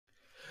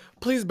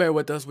Please bear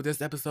with us with this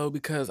episode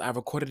because I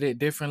recorded it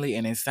differently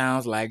and it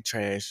sounds like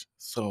trash.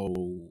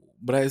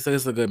 But it's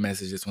a good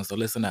message, this one, so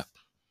listen up.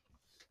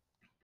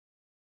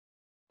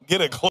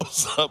 Get a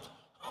close up.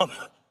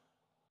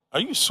 Are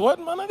you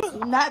sweating, my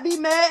nigga? Not be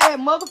mad at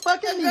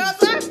motherfucking me.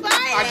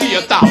 I'll give you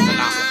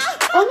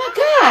 $1,000. Oh my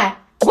God.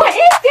 What is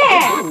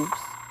that?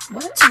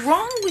 What's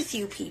wrong with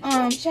you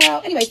people?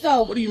 Child. Anyway,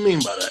 so. What do you mean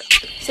by that?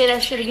 Say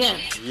that shit again.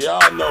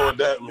 Y'all know what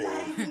that means.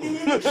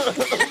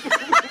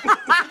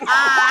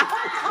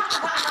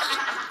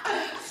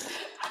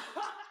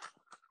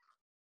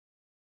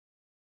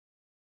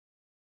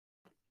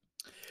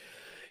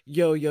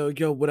 Yo,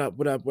 what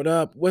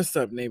up? What's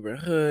up,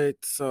 neighborhood?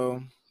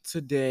 So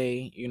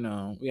today,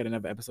 we had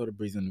another episode of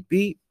Breeze on the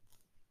Beat.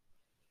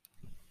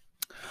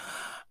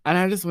 And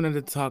I just wanted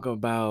to talk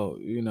about,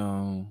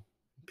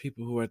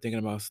 people who are thinking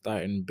about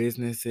starting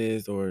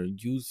businesses or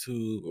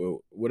YouTube or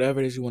whatever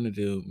it is you want to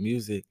do,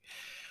 music.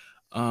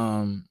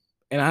 And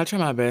I try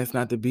my best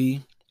not to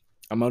be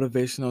a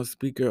motivational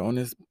speaker on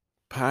this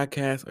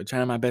podcast, or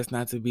trying my best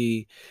not to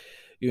be,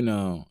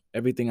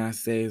 everything I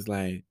say is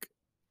like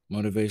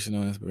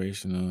motivational,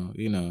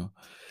 inspirational,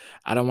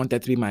 I don't want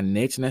that to be my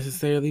niche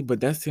necessarily, but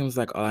that seems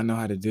like all I know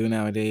how to do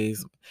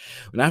nowadays.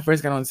 When I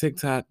first got on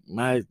TikTok,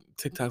 my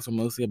TikToks were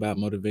mostly about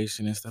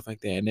motivation and stuff like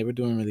that, and they were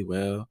doing really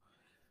well.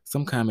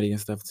 Some comedy and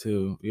stuff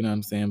too, you know what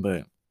I'm saying?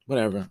 But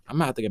whatever. I'm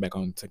gonna have to get back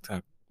on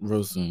TikTok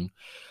real soon.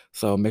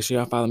 So make sure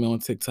y'all follow me on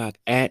TikTok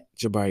at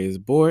Jabari is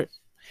bored.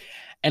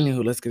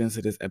 Anywho, let's get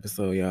into this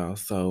episode, y'all.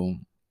 So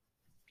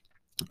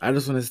I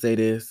just want to say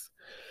this.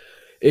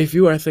 If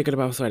you are thinking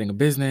about starting a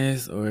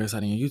business or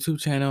starting a YouTube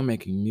channel,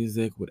 making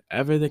music,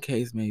 whatever the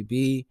case may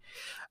be,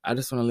 I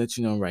just want to let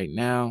you know right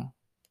now,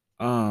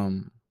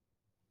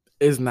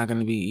 it's not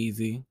going to be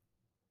easy.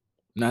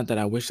 Not that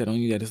I wish that on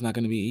you that it's not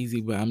going to be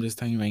easy, but I'm just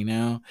telling you right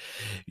now,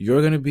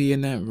 you're going to be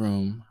in that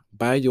room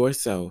by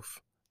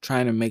yourself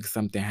trying to make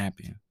something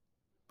happen.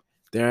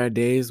 There are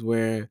days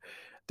where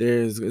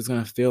it's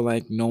going to feel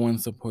like no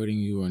one's supporting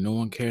you or no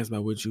one cares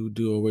about what you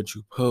do or what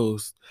you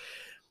post.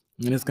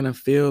 And it's going to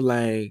feel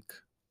like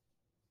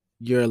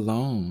you're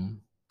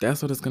alone.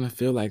 That's what it's going to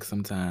feel like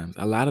sometimes,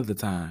 a lot of the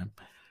time.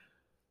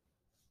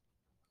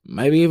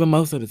 Maybe even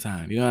most of the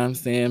time, you know what I'm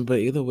saying? But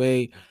either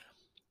way,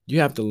 you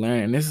have to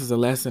learn. And this is a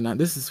lesson.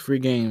 This is free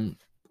game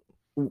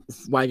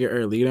while you're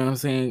early. You know what I'm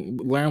saying?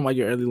 Learn while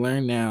you're early.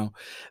 Learn now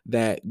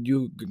that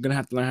you're going to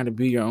have to learn how to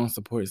be your own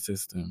support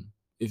system.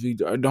 If you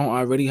don't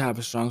already have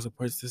a strong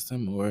support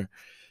system or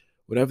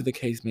whatever the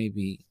case may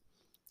be,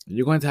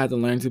 you're going to have to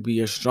learn to be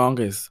your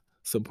strongest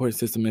support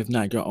system, if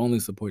not your only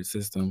support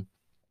system,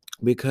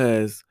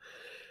 because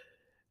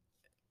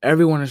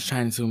everyone is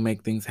trying to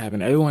make things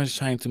happen. Everyone is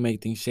trying to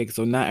make things shake.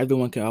 So not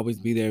everyone can always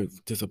be there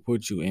to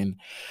support you. And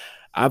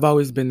I've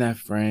always been that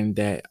friend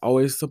that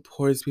always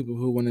supports people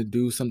who want to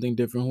do something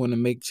different, who want to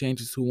make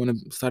changes, who want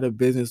to start a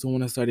business, who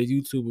want to start a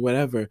YouTube,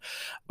 whatever.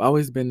 I've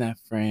always been that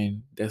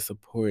friend that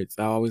supports.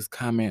 I always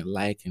comment,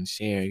 like, and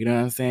share. You know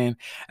what I'm saying?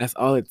 That's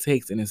all it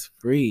takes, and it's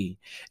free.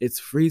 It's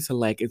free to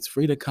like. It's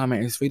free to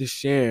comment. It's free to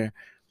share.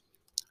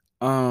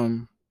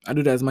 I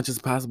do that as much as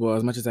possible,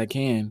 as much as I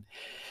can.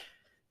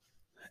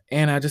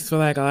 And I just feel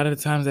like a lot of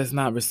the times that's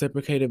not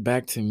reciprocated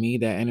back to me,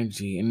 that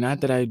energy. And not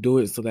that I do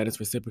it so that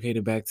it's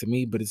reciprocated back to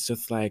me, but it's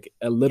just like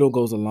a little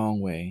goes a long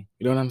way.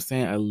 You know what I'm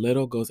saying? A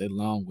little goes a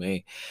long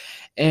way.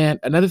 And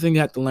another thing you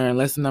have to learn,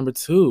 lesson number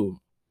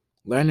 2,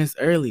 learn this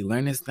early.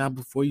 Learn this now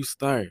before you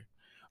start.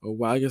 Or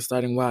while you're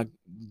starting,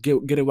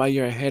 get it while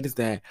you're ahead, is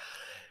that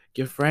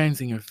your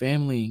friends and your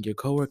family, your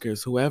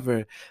coworkers,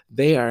 whoever,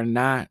 they are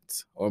not,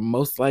 or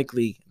most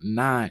likely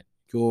not,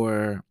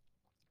 your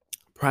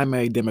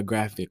primary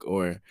demographic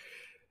or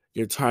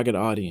your target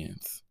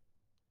audience.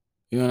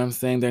 You know what I'm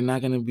saying? They're not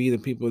going to be the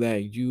people that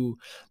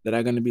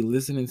are going to be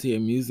listening to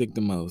your music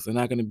the most. They're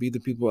not going to be the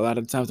people, a lot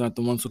of times, aren't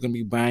the ones who can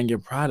be buying your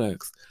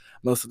products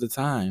most of the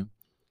time.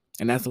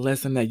 And that's a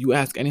lesson that you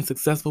ask any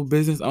successful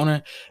business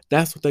owner,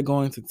 that's what they're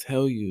going to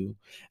tell you.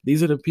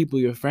 These are the people,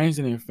 your friends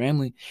and your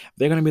family,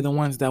 they're going to be the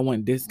ones that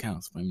want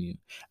discounts from you.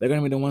 They're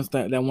going to be the ones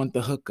that want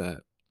the hookup.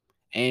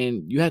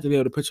 And you have to be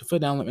able to put your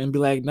foot down and be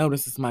like, no,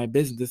 this is my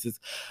business. This is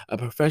a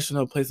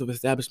professional place of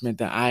establishment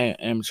that I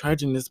am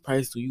charging this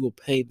price, so you will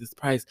pay this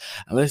price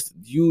unless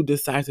you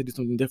decide to do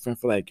something different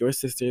for like your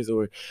sisters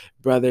or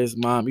brothers,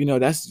 mom.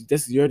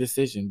 That's your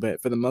decision.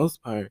 But for the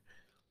most part,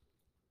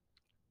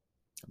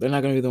 they're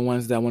not going to be the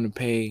ones that want to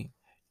pay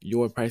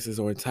your prices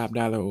or top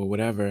dollar or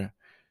whatever,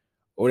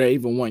 or they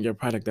even want your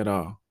product at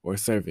all or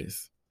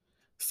service.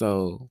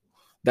 So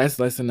that's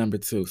lesson number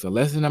 2. So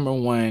lesson number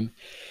 1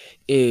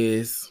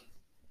 is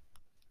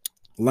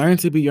learn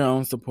to be your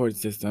own support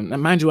system. Now,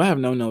 mind you, I have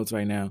no notes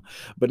right now,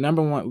 but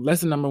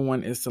lesson number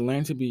 1 is to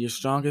learn to be your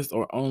strongest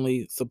or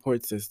only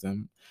support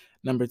system.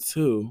 Number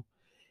 2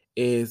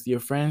 is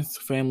your friends,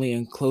 family,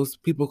 and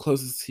people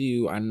closest to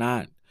you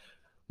are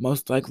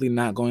most likely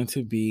not going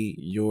to be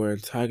your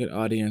target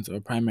audience or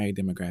primary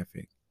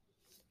demographic.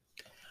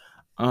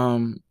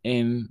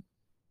 And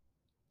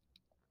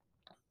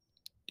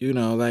You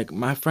know, like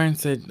my friend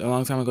said a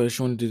long time ago that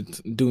she wanted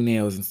to do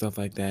nails and stuff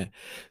like that.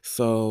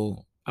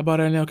 So I bought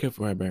her a nail kit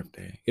for her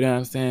birthday. You know what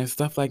I'm saying?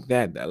 Stuff like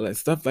that.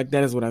 Stuff like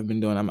that is what I've been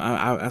doing.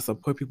 I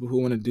support people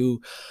who want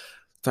to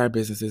start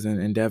businesses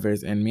and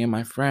endeavors. And me and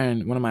my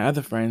friend, one of my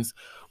other friends,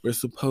 were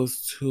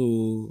supposed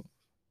to,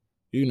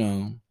 you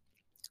know,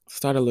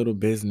 start a little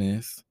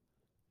business.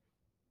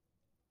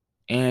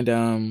 And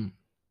that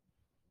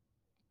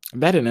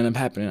didn't end up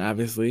happening,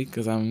 obviously,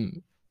 because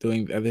I'm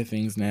doing other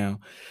things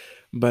now.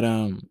 But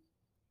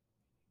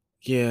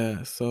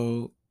yeah,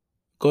 so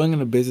going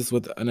into business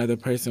with another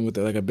person, with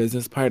like a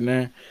business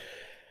partner,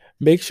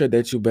 make sure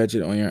that you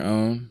budget on your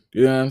own.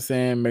 You know what I'm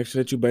saying? Make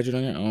sure that you budget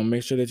on your own.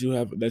 Make sure that you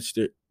have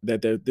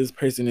this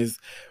person is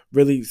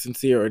really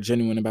sincere or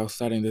genuine about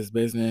starting this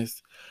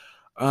business.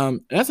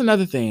 That's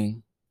another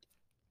thing.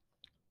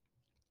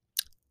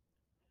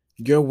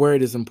 Your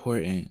word is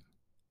important.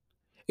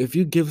 If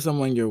you give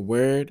someone your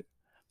word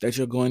that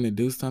you're going to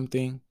do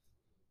something,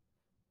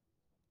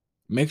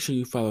 make sure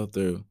you follow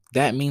through.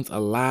 That means a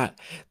lot.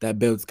 That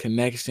builds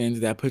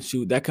connections. That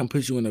can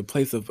put you in a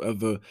place of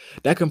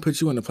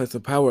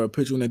power or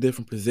put you in a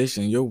different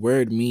position. Your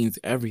word means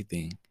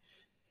everything.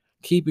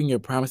 Keeping your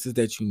promises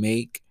that you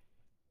make,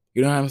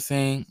 you know what I'm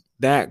saying?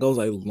 That goes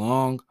a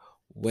long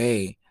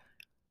way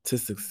to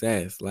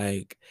success.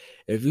 Like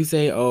if you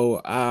say,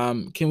 "Oh,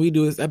 can we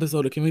do this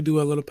episode or can we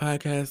do a little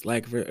podcast?"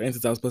 Like for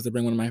instance, I was supposed to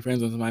bring one of my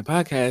friends onto my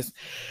podcast.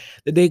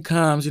 The day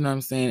comes, you know what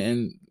I'm saying,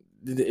 and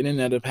it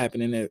ended up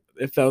happening.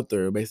 It fell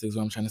through, basically is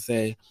what I'm trying to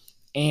say.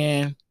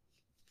 And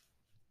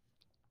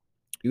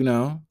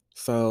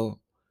so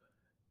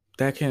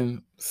that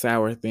can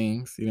sour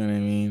things, you know what I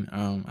mean?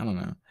 I don't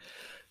know.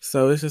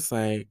 So it's just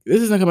like,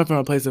 this isn't coming from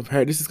a place of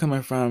hurt. This is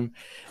coming from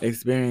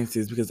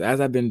experiences, because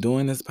as I've been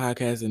doing this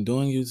podcast and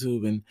doing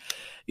YouTube, and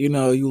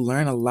you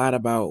learn a lot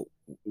about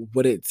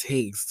what it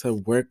takes to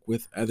work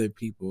with other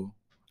people.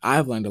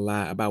 I've learned a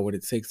lot about what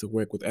it takes to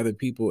work with other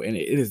people, and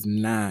it is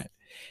not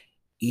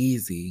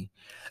easy.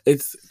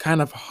 It's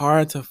kind of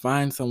hard to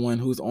find someone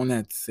who's on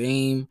that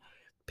same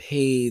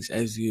page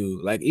as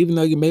you. Like, even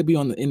though you may be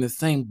in the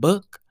same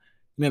book,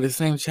 the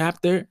same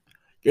chapter,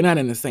 you're not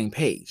in the same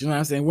page. You know what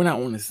I'm saying? We're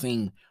not on the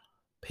same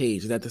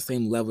page. It's at the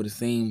same level, the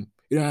same,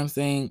 you know what I'm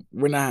saying?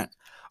 We're not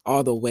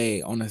all the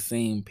way on the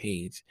same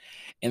page.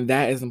 And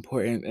that is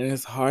important. And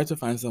it's hard to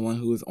find someone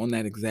who is on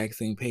that exact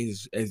same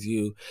page as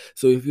you.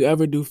 So if you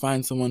ever do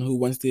find someone who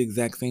wants the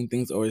exact same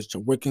things or is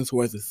working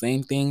towards the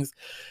same things,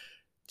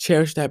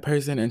 cherish that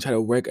person and try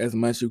to work as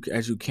much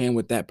as you can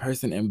with that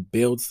person and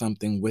build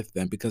something with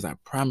them, because I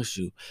promise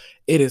you,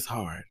 it is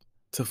hard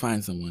to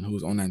find someone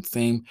who's on that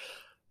same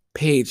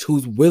page,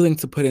 who's willing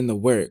to put in the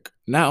work.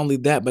 Not only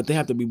that, but they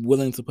have to be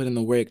willing to put in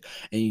the work,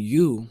 and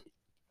you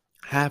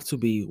have to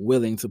be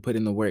willing to put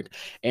in the work.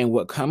 And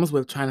what comes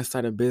with trying to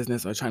start a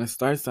business or trying to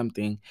start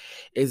something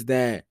is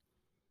that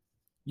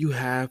you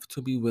have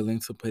to be willing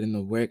to put in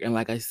the work. And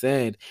like I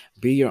said,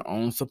 be your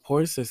own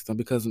support system,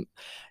 because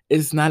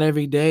it's not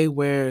every day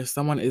where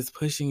someone is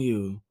pushing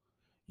you.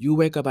 You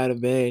wake up out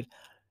of bed,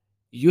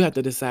 you have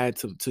to decide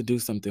to do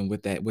something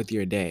with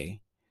your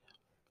day.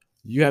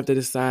 You have to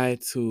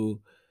decide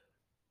to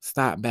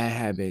stop bad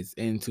habits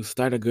and to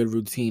start a good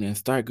routine and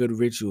start good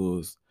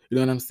rituals. You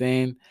know what I'm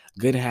saying?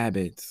 Good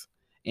habits.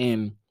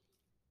 And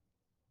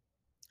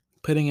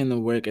putting in the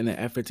work and the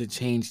effort to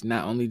change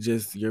not only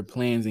just your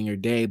plans in your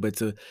day, but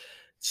to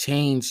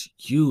change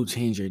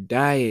your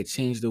diet,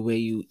 change the way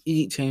you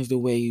eat, change the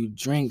way you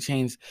drink,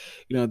 change,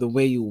 the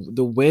way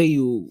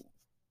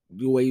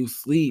you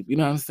sleep. You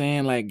know what I'm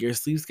saying? Like your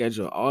sleep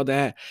schedule, all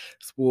that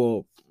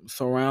will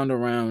surround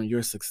around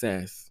your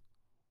success.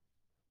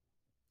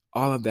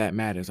 All of that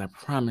matters. I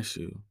promise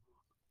you.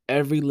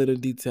 Every little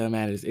detail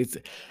matters.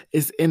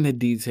 It's in the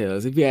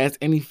details. If you ask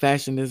any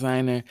fashion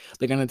designer,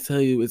 they're gonna tell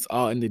you it's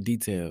all in the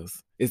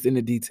details. It's in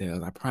the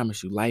details. I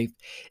promise you. Life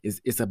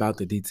it's about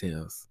the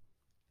details.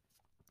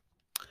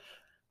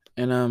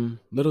 And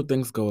little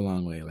things go a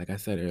long way. Like I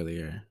said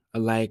earlier, a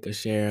like, a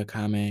share, a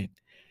comment,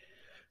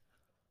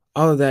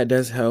 all of that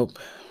does help.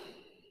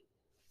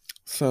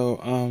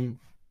 So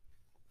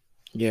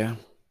yeah.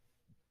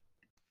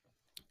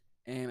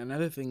 And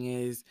another thing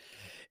is,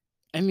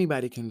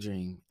 anybody can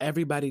dream.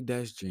 Everybody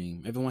does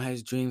dream. Everyone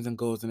has dreams and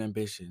goals and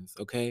ambitions,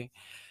 okay?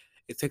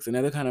 It takes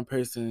another kind of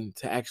person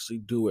to actually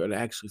do it or to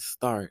actually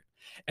start.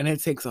 And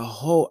it takes a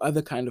whole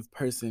other kind of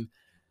person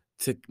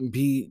to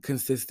be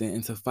consistent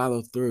and to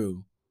follow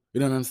through. You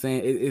know what I'm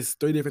saying? It's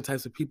 3 different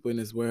types of people in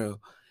this world.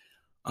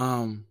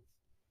 What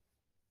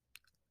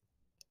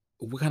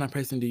kind of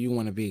person do you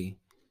want to be?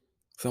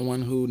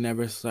 Someone who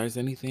never starts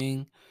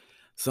anything?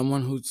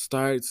 Someone who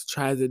starts,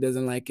 tries it,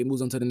 doesn't like it,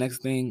 moves on to the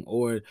next thing?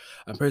 Or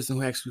a person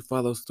who actually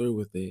follows through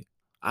with it?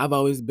 I've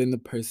always been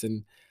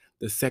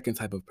the second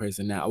type of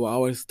person. Now, I will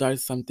always start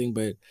something,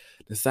 but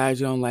decide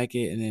you don't like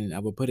it, and then I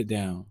will put it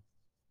down.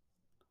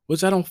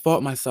 Which I don't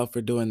fault myself for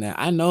doing that.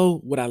 I know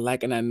what I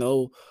like, and I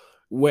know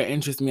what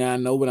interests me, and I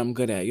know what I'm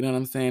good at. You know what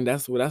I'm saying?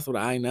 That's what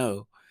I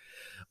know.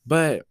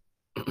 But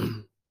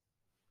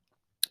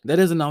That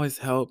doesn't always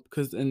help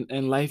because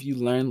in life you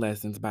learn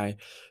lessons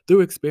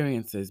through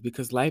experiences,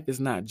 because life is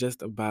not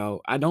just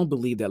about, I don't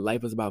believe that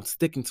life is about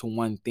sticking to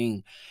one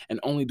thing and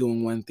only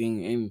doing one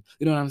thing, and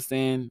you know what I'm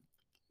saying?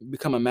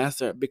 Becoming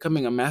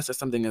a master of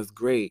something is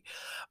great.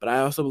 But I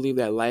also believe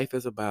that life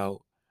is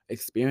about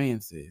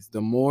experiences.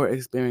 The more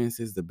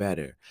experiences, the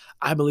better.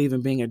 I believe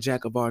in being a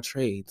jack of all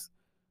trades.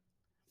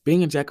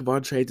 Being a jack of all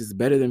trades is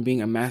better than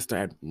being a master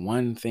at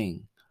one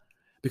thing,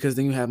 because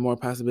then you have more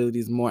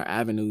possibilities, more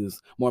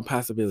avenues, more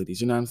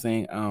possibilities. You know what I'm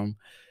saying?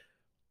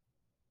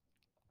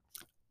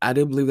 I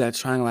do believe that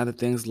trying a lot of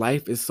things,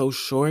 life is so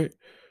short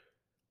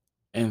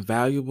and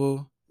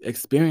valuable.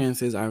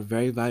 Experiences are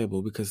very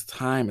valuable because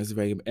time is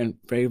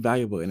very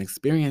valuable, and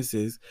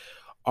experiences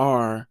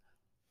are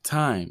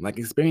time. Like,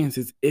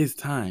 experiences is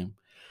time.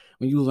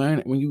 When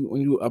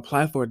you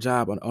apply for a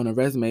job on a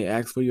resume, it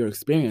asks for your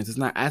experience. It's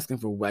not asking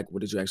for like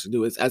what did you actually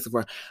do. It's asking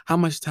for how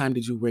much time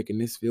did you work in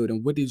this field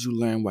and what did you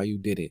learn while you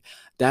did it.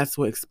 That's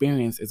what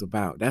experience is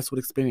about. That's what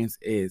experience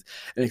is.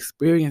 And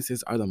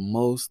experiences are the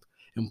most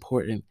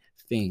important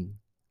thing.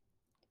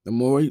 The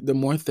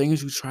more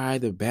things you try,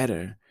 the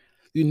better.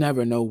 You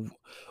never know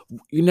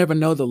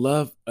the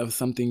love of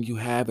something you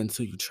have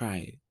until you try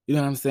it. You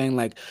know what I'm saying?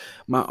 Like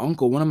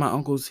one of my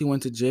uncles, he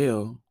went to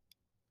jail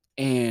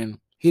and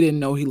he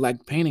didn't know he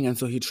liked painting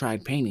until he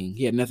tried painting.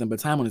 He had nothing but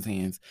time on his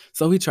hands.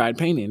 So he tried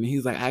painting and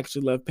he's like, I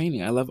actually love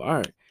painting. I love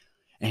art.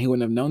 And he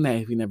wouldn't have known that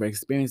if he never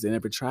experienced it,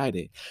 never tried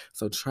it.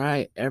 So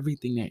try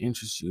everything that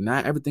interests you.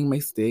 Not everything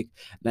may stick.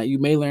 Now you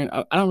may learn,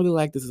 I don't really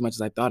like this as much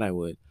as I thought I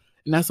would.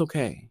 And that's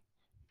okay.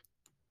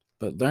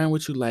 But learn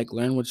what you like,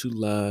 learn what you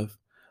love,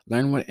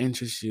 learn what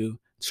interests you,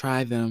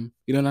 try them.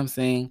 You know what I'm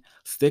saying?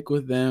 Stick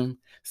with them,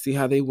 see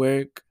how they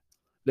work.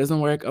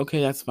 Doesn't work?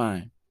 Okay, that's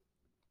fine.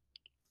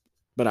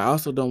 But I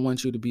also don't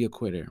want you to be a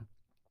quitter.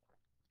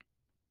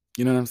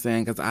 You know what I'm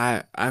saying? Because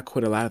I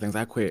quit a lot of things.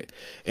 I quit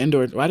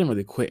indoor. Well, I didn't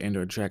really quit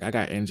indoor track. I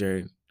got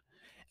injured,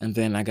 and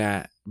then I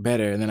got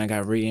better, and then I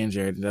got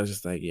re-injured. And I was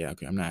just like, yeah,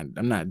 okay, I'm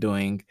not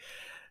doing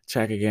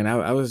track again.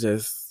 I was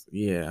just,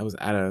 yeah, I was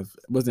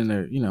wasn't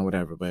a,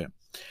 whatever. But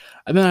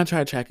and then I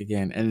tried track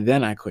again, and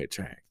then I quit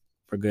track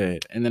for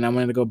good. And then I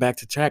wanted to go back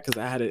to track because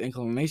I had an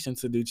inclination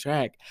to do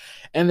track.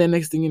 And then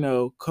next thing you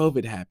know,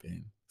 COVID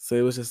happened. So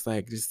it was just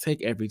like, just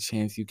take every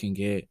chance you can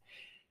get.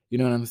 You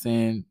know what I'm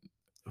saying?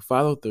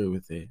 Follow through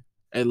with it.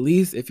 At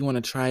least if you want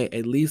to try it,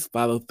 at least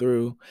follow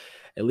through.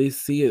 At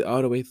least see it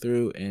all the way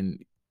through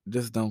and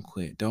just don't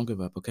quit. Don't give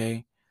up,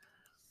 okay?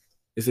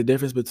 It's a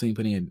difference between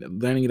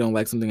learning you don't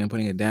like something and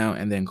putting it down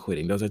and then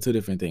quitting. Those are two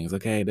different things,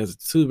 okay? Those are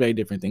two very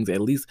different things. At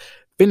least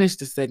finish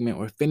the segment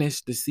or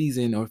finish the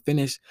season or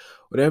finish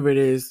whatever it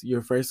is,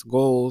 your first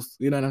goals.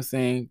 You know what I'm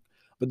saying?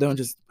 But don't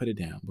just put it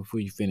down before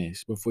you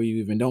finish,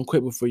 don't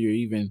quit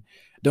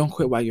don't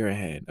quit while you're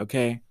ahead,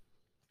 okay?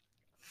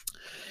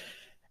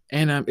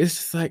 And it's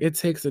just like it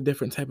takes a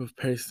different type of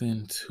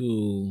person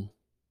to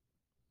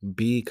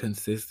be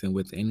consistent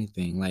with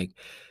anything. Like,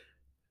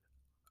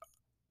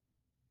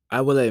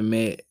 I will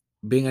admit,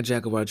 being a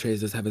jack of all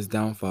trades does have its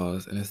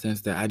downfalls in the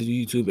sense that I do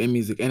YouTube and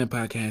music and a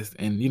podcast,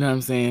 and you know what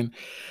I'm saying?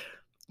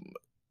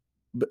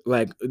 But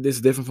like, this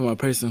is different from a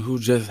person who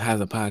just has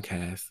a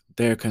podcast.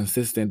 They're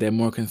consistent, they're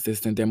more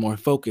consistent, they're more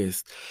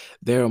focused,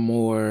 they're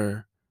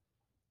more,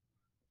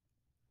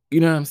 you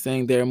know what I'm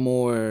saying? They're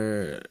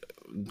more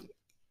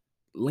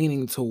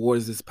leaning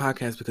towards this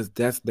podcast because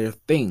that's their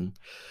thing.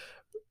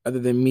 Other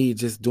than me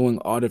just doing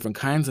all different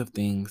kinds of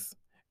things,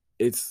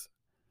 it's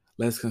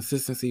less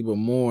consistency, but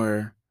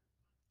more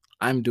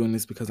I'm doing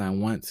this because I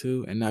want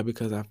to and not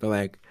because I feel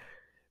like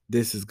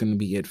this is going to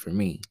be it for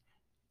me.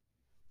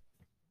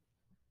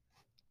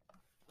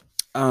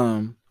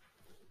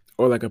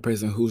 Or like a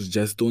person who's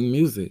just doing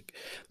music.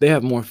 They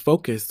have more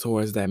focus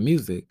towards that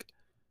music.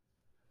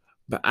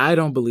 But I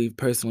don't believe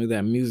personally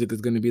that music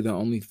is going to be the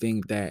only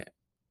thing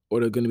or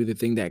going to be the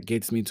thing that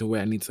gets me to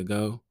where I need to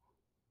go.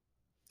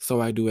 So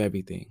I do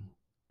everything.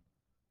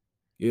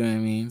 You know what I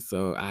mean?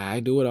 So I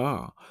do it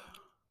all.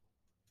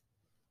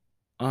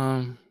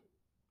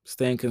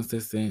 Staying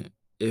consistent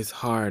is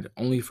hard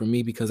only for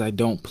me because I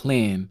don't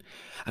plan.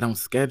 I don't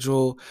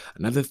schedule.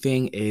 Another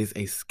thing is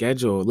a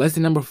schedule.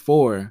 Lesson number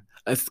 4,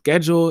 a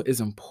schedule is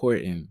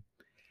important.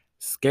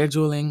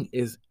 Scheduling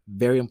is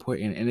very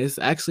important, and it's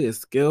actually a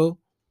skill.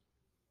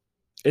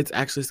 It's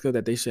actually a skill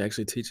that they should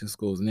actually teach in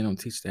schools, and they don't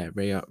teach that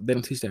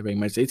very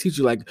much. They teach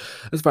you, like,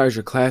 as far as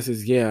your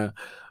classes, yeah,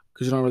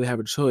 because you don't really have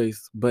a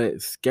choice. But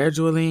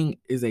scheduling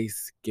is a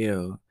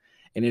skill,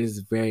 and it is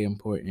very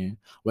important.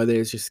 Whether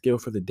it's your skill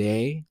for the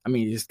day,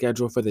 your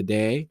schedule for the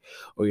day,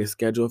 or your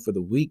schedule for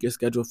the week, your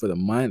schedule for the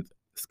month,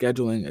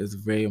 scheduling is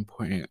very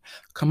important.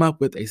 Come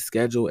up with a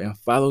schedule and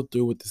follow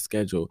through with the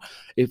schedule.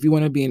 If you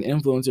want to be an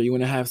influencer, you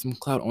want to have some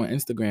clout on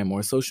Instagram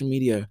or social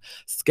media,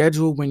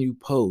 schedule when you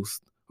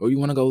post. Or you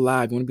want to go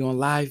live, you want to be on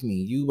Live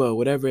Me,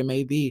 whatever it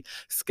may be,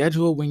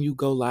 schedule when you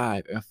go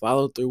live and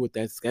follow through with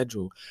that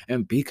schedule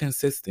and be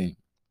consistent.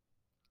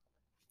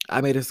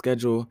 I made a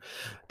schedule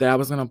that I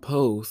was going to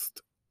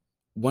post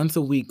once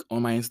a week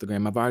on my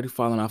Instagram. I've already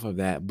fallen off of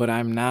that, but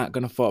I'm not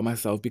going to fault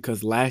myself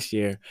because last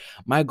year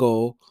my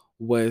goal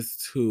was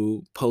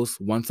to post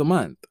once a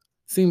month.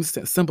 Seems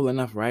simple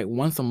enough, right?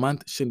 Once a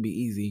month shouldn't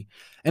be easy.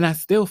 And I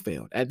still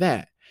failed at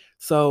that.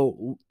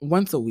 So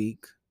once a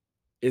week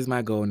is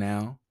my goal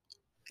now.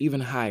 Even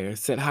higher.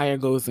 Set higher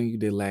goals than you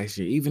did last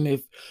year. Even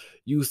if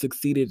you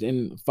succeeded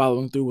in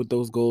following through with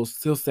those goals,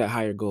 still set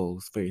higher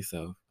goals for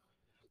yourself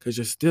because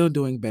you're still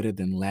doing better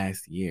than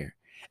last year.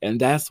 And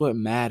that's what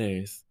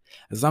matters.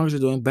 As long as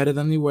you're doing better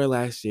than you were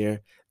last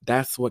year,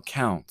 that's what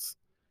counts.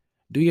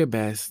 Do your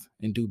best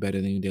and do better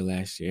than you did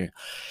last year.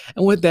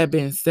 And with that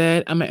being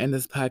said, I'm going to end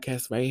this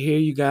podcast right here,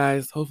 you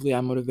guys. Hopefully,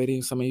 I'm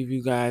motivating some of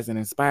you guys and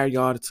inspire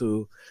y'all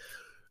to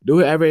do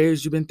whatever it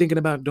is you've been thinking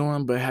about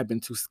doing but have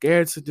been too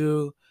scared to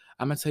do.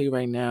 I'm going to tell you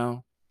right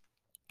now,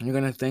 you're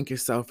going to thank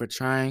yourself for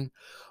trying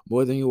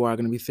more than you are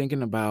going to be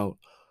thinking about,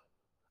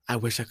 I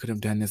wish I could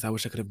have done this. I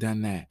wish I could have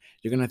done that.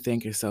 You're going to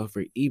thank yourself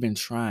for even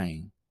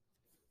trying.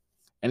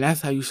 And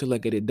that's how you should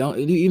look at it.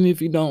 Even if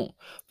you don't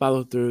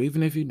follow through,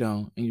 even if you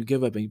don't, and you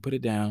give up and you put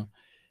it down,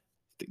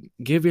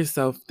 give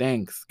yourself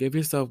thanks. Give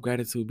yourself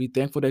gratitude. Be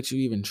thankful that you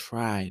even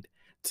tried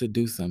to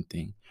do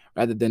something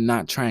rather than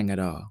not trying at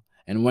all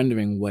and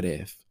wondering what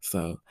if.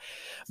 So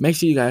make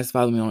sure you guys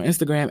follow me on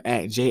Instagram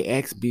at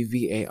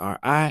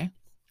JXBVARI.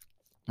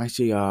 Make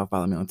sure y'all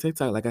follow me on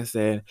TikTok, like I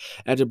said,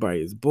 at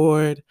Jabari is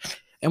Bored.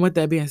 And with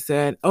that being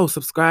said,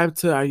 subscribe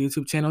to our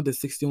YouTube channel, the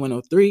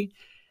 6103.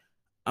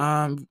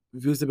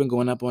 Views have been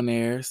going up on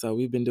there, so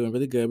we've been doing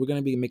really good. We're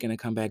gonna be making a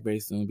comeback very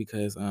soon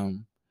because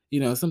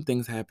some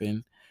things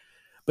happen.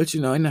 But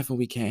ain't nothing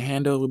we can't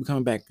handle. We'll be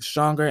coming back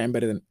stronger and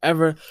better than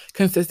ever.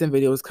 Consistent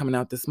videos coming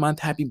out this month.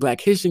 Happy Black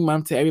History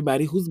Month to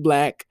everybody who's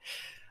Black.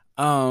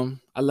 I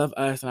love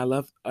us, and I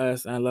love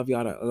us, and I love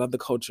y'all. I love the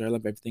culture. I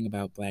love everything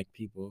about Black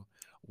people.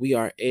 We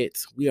are it.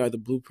 We are the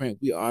blueprint.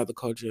 We are the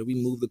culture. We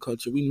move the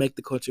culture. We make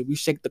the culture. We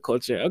shake the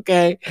culture.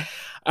 Okay?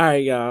 All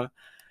right, y'all.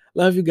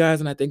 Love you guys,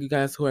 and I thank you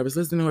guys, whoever's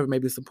listening, whoever may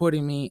be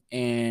supporting me,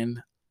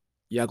 and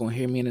y'all gonna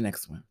hear me in the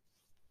next one.